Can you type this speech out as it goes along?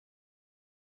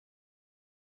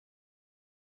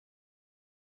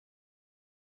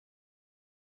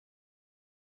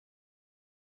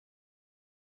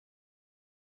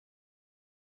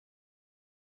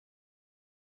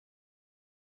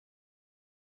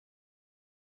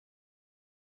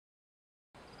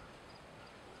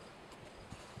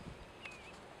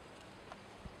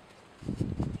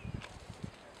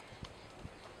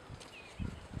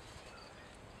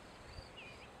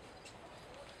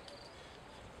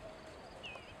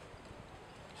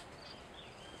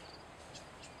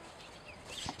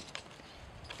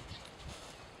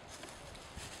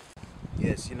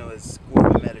Bermys, you know, it's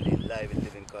Corvan Melody, live in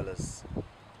living colors.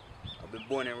 I've been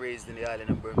born and raised in the island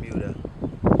of Bermuda,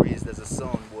 raised as a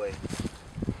sound boy,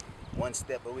 one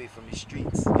step away from the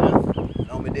streets, you know.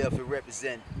 Now I'm there to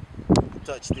represent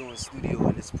Touchstone Studio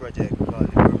in this project called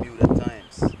the Bermuda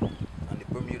Times, on the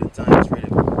Bermuda Times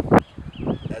rhythm.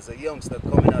 As a youngster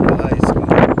coming out of high school,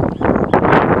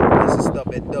 I used to stop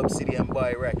at Dub City and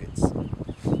buy records.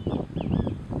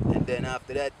 And then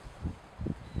after that,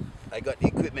 I got the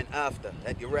equipment after,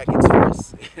 at the records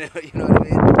first. You know what I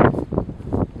mean?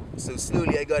 So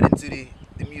slowly I got into the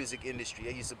music industry.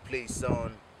 I used to play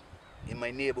sound in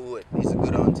my neighborhood. I used to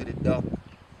go down to the dock,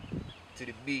 to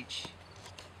the beach.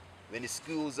 When the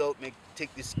school's out,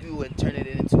 take the school and turn it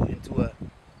into a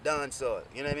dance hall.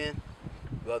 You know what I mean?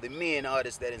 Well, the main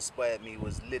artist that inspired me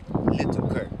was Little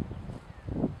Kirk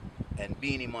and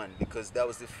Beanie Man, because that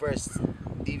was the first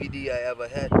DVD I ever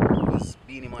had, was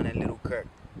Beanie Man and Little Kirk.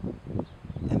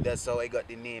 And that's how I got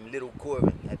the name Little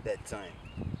Corvan at that time.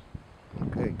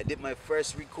 Okay. I did my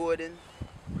first recording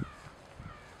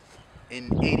in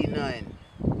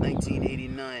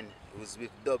 1989. It was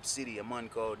with Dub City. A man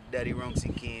called Daddy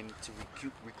Runksy came to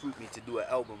recruit me to do an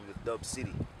album with Dub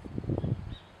City.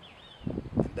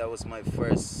 And that was the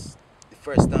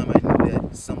first time I knew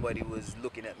that somebody was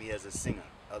looking at me as a singer.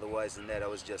 Otherwise than that, I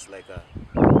was just like a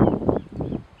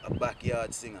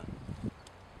backyard singer.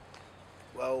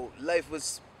 Well, life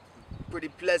was pretty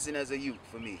pleasant as a youth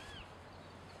for me.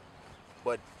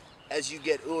 But as you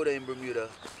get older in Bermuda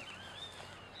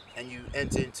and you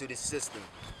enter into the system,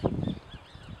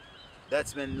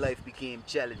 that's when life became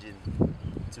challenging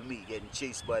to me, getting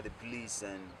chased by the police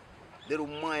and little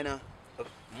minor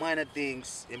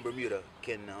things in Bermuda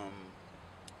can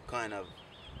kind of,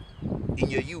 in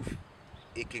your youth,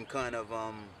 it can kind of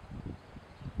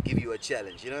give you a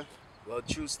challenge, you know? Well,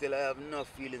 true still, I have enough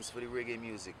feelings for the reggae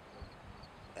music,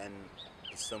 and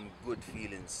it's some good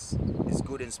feelings. It's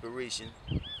good inspiration,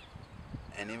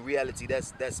 and in reality,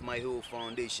 that's my whole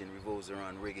foundation revolves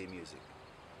around reggae music.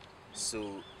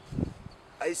 So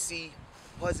I see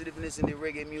positiveness in the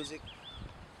reggae music,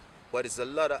 but it's a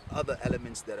lot of other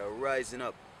elements that are rising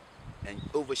up and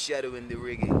overshadowing the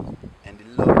reggae and the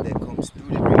love that comes through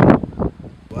the reggae.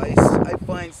 Well, I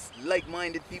find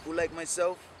like-minded people like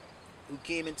myself who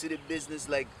came into the business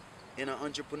like in an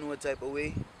entrepreneur type of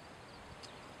way.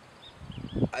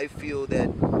 I feel that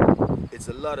it's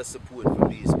a lot of support from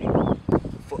these people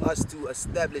for us to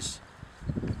establish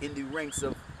in the ranks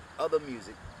of other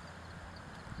music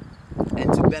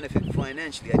and to benefit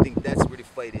financially. I think that's where the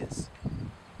fight is.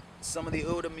 Some of the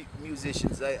older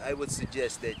musicians, I would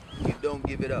suggest that you don't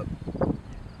give it up.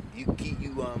 You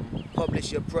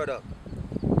publish your product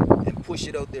and push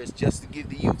it out there just to give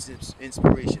the youth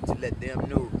inspiration, to let them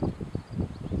know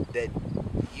that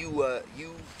you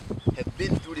have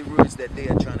been through the roads that they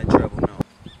are trying to travel now.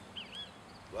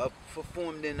 Well, I've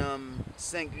performed in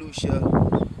St. Lucia,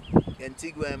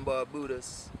 Antigua and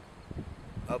Barbudas.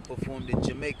 I've performed in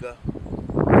Jamaica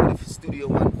for the Studio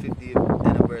 150th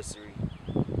anniversary.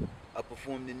 I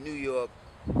performed in New York,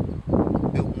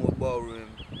 Biltmore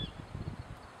Ballroom.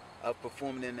 I've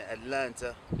performed in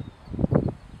Atlanta,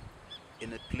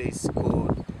 in a place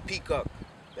called Peacock.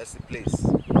 That's the place,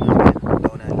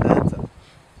 down in Atlanta.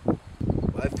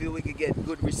 But I feel we could get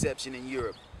good reception in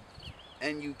Europe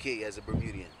and UK as a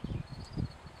Bermudian.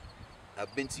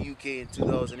 I've been to UK in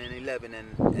 2011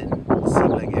 and it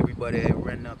seemed like everybody I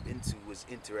ran up into was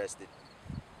interested.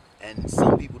 And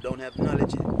some people don't have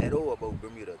knowledge at all about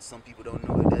Bermuda. Some people don't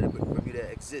know that Bermuda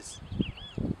exists.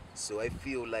 So I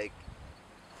feel like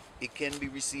it can be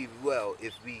received well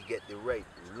if we get the right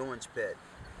launch pad,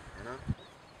 you know?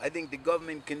 I think the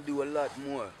government can do a lot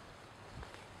more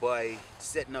by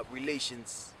setting up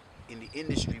relations in the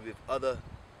industry with other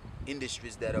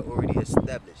industries that are already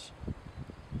established,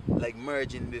 like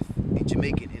merging with the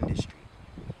Jamaican industry,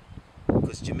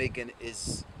 because Jamaican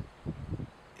is,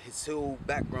 his whole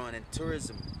background in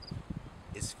tourism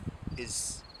is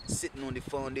sitting on the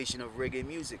foundation of reggae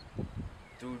music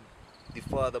through the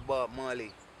father Bob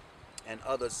Marley and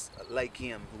others like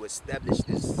him who established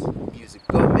this music.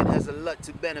 Government has a lot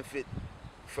to benefit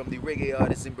from the reggae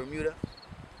artists in Bermuda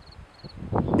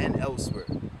and elsewhere.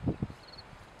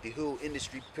 The whole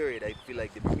industry period, I feel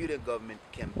like the Bermuda government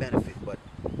can benefit, but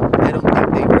I don't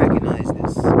think they recognize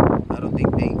this. I don't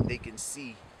think they can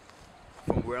see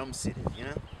from where I'm sitting, you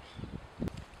know?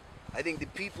 I think the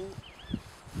people,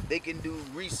 they can do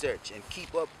research and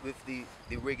keep up with the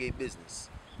reggae business.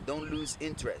 Don't lose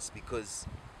interest, because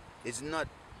it's not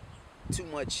too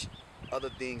much other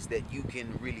things that you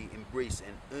can really embrace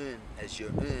and earn as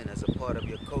a part of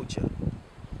your culture.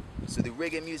 So the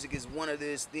reggae music is one of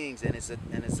those things, and it's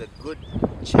a good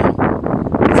channel.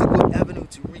 It's a good avenue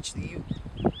to reach the youth.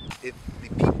 If the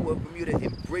people of Bermuda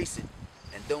embrace it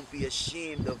and don't be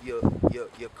ashamed of your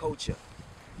culture,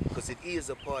 because it is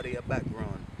a part of your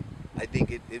background, I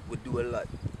think it would do a lot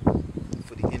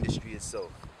for the industry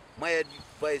itself. My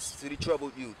advice to the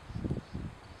troubled youth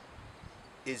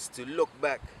is to look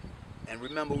back and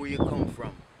remember where you come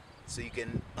from so you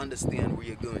can understand where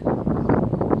you're going.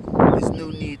 There's no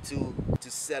need to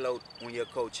sell out on your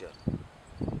culture.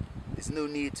 There's no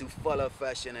need to follow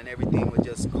fashion and everything will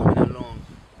just coming along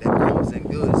that comes and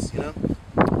goes, you know?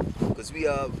 Because we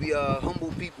are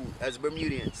humble people as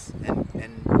Bermudians,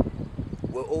 and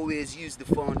we'll always use the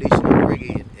foundation of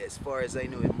reggae, as far as I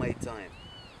know, in my time.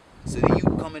 So the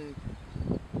youth coming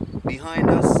behind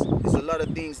us, there's a lot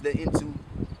of things that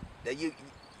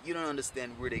you don't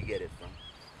understand where they get it from.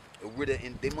 Or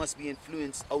they must be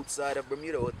influenced outside of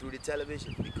Bermuda or through the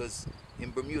television, because in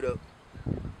Bermuda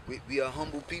we are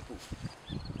humble people.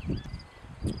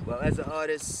 Well, as an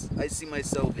artist, I see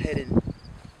myself heading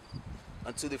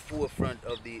onto the forefront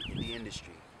of the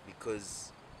industry,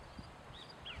 because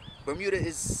Bermuda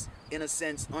is, in a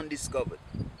sense, undiscovered.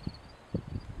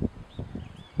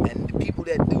 And the people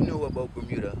that do know about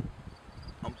Bermuda,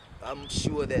 I'm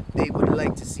sure that they would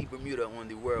like to see Bermuda on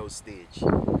the world stage,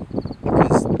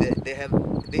 because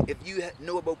if you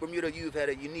know about Bermuda, you've had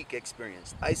a unique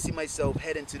experience. I see myself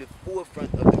heading to the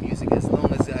forefront of the music. As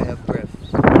long as I have breath,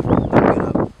 I'm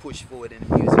gonna push forward in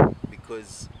the music,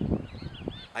 because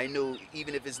I know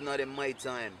even if it's not in my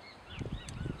time,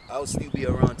 I'll still be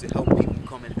around to help people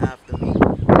coming after me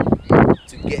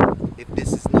to get, if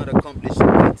this is not accomplished in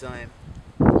my time,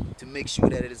 to make sure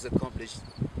that it is accomplished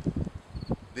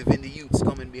within the youths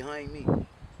coming behind me.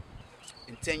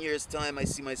 In 10 years' time, I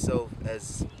see myself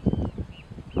as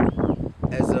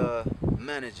a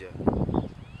manager,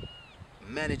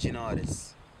 managing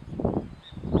artists,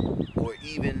 or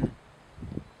even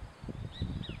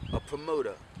a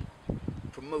promoter,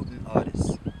 promoting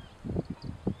artists.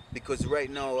 Because right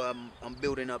now I'm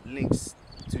building up links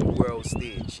to the world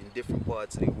stage in different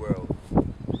parts of the world.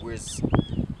 Whereas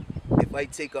if I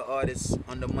take an artist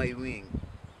under my wing,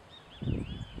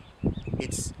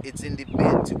 it's in the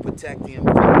bid to protect him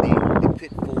from the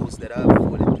pitfalls that I've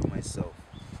fallen through myself.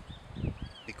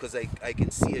 Because I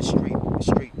can see a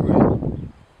straight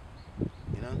road.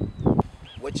 You know?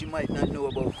 What you might not know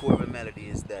about Corvan Melody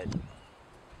is that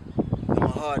I'm a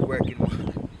hard-working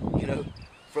man. You know,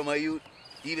 from a youth,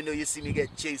 even though you see me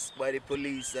get chased by the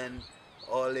police and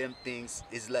all them things,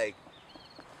 it's like,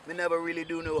 me never really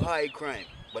do no high crime,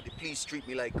 but the police treat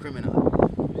me like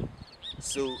criminal.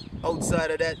 So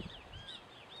outside of that,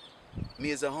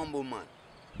 me as a humble man,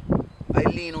 I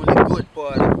lean on the good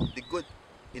part, the good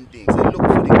in things. I look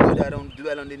for the good, I don't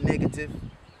dwell on the negative.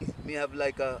 Me have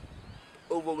like a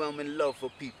overwhelming love for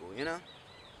people, you know?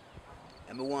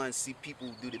 And me want to see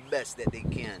people do the best that they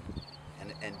can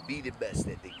and be the best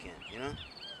that they can, you know?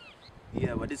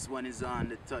 Yeah, but this one is on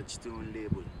the Touchstone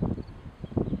label.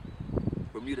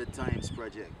 Bermuda Times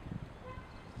Project.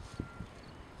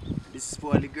 This is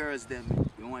for all the girls them.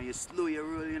 You want you slow your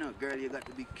roll, you know. Girl, you got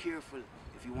to be careful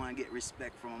if you want to get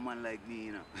respect from a man like me,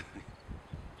 you know.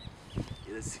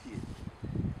 You see it.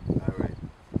 Alright.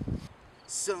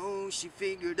 So she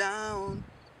figured out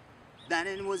that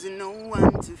it wasn't no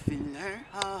one to fill her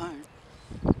heart.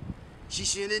 She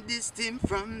should have dissed him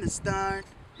from the start,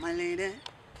 my lady.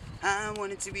 I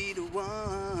wanted to be the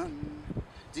one.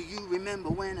 Do you remember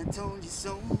when I told you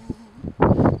so?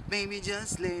 Baby,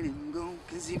 just let him go.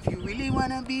 Cause if you really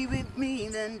wanna be with me,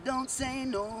 then don't say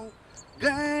no.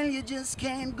 Girl, you just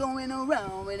can't going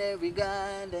around with every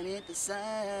guy that hit the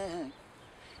side.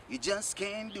 You just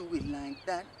can't do it like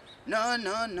that. No,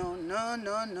 no, no, no,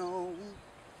 no, no.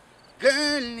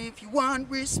 Girl, if you want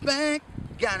respect,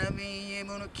 gotta be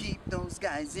able to keep those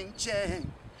guys in check.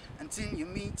 Until you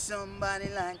meet somebody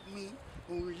like me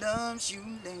who loves you,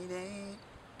 lady.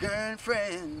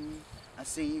 Girlfriend, I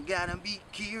say you gotta be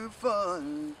careful.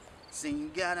 Say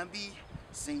you gotta be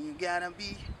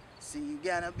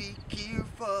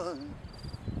careful.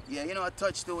 Yeah, you know, a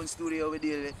Touchstone studio we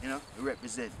deal with, you know, we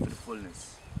represent for the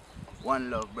fullness.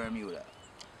 One Love Bermuda.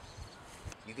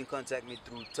 You can contact me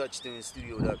through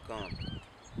touchstonestudio.com.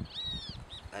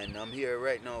 And I'm here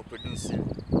right now producing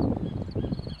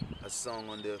a song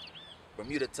on the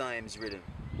Bermuda Times rhythm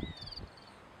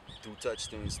through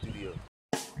Touchstone Studio.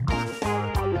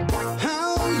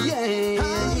 Oh yeah,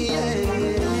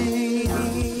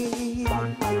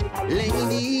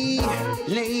 lady.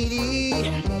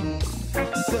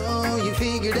 So you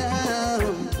figured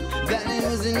out that there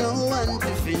wasn't no one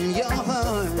to fill your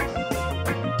heart.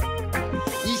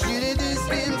 You should have just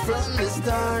been from the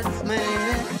start,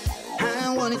 man.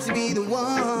 I wanted to be the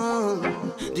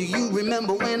one. Do you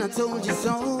remember when I told you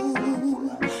so?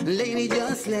 Lady,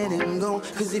 just let him go.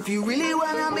 Cause if you really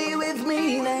wanna be with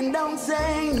me, then don't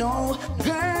say no.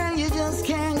 Girl, you just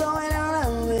can't go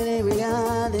around with every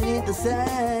guy that hit the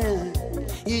sand.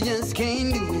 You just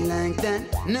can't do it like that.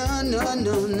 No, no,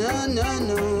 no, no, no,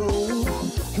 no.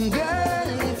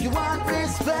 Girl, if you want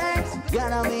respect,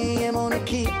 gotta be able to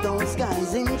keep those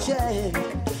guys in check.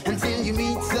 Until you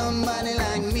meet somebody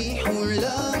like me who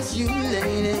loves you,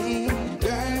 lady,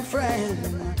 girlfriend.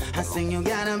 I say you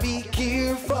gotta be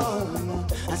careful.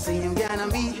 I say you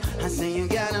gotta be, I say you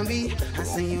gotta be, I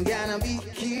say you gotta be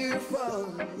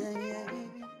careful. Yeah, yeah.